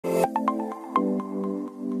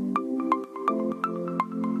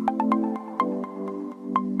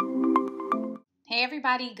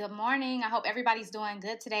everybody, good morning. I hope everybody's doing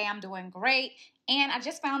good today. I'm doing great. And I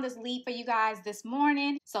just found this lead for you guys this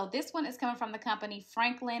morning. So this one is coming from the company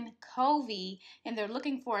FranklinCovey, and they're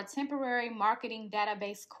looking for a temporary marketing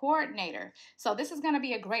database coordinator. So this is going to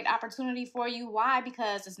be a great opportunity for you. Why?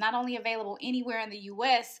 Because it's not only available anywhere in the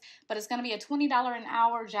US, but it's going to be a $20 an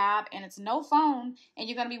hour job, and it's no phone, and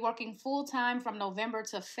you're going to be working full-time from November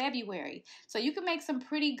to February. So you can make some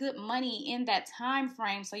pretty good money in that time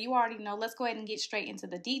frame. So you already know. Let's go ahead and get straight into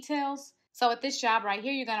the details. So at this job right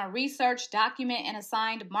here, you're going to research, document, and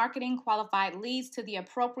assign marketing qualified leads to the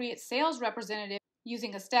appropriate sales representative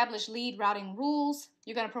using established lead routing rules.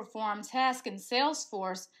 You're going to perform tasks in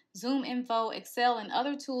Salesforce, Zoom Info, Excel, and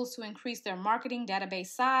other tools to increase their marketing database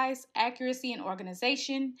size, accuracy, and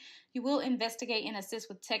organization. You will investigate and assist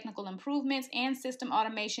with technical improvements and system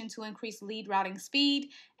automation to increase lead routing speed,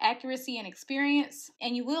 accuracy, and experience.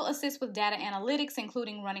 And you will assist with data analytics,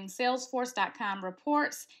 including running Salesforce.com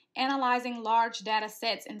reports, analyzing large data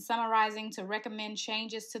sets, and summarizing to recommend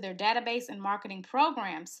changes to their database and marketing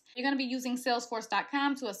programs. You're going to be using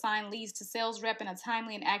Salesforce.com to assign leads to sales rep in a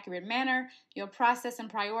timely and accurate manner. You'll process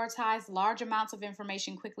and prioritize large amounts of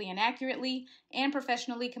information quickly and accurately, and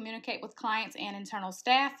professionally communicate with clients and internal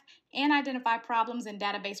staff, and identify problems in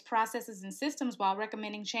database processes and systems while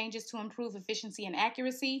recommending changes to improve efficiency and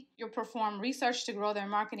accuracy. You'll perform research to grow their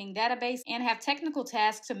marketing database and have technical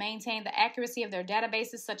tasks to maintain the accuracy of their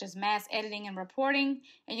databases, such as mass editing and reporting.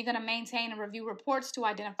 And you're going to maintain and review reports to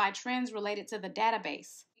identify trends related to the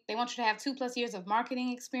database. They want you to have 2+ years of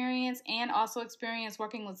marketing experience and also experience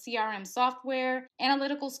working with CRM software,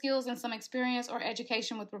 analytical skills, and some experience or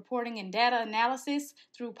education with reporting and data analysis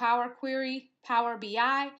through Power Query, Power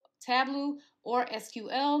BI, Tableau, or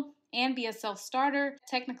SQL, and be a self-starter,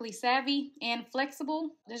 technically savvy, and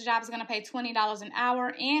flexible. This job is going to pay $20 an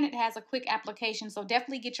hour, and it has a quick application, so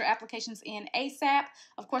definitely get your applications in ASAP.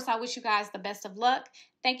 Of course, I wish you guys the best of luck.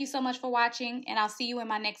 Thank you so much for watching, and I'll see you in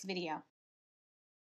my next video.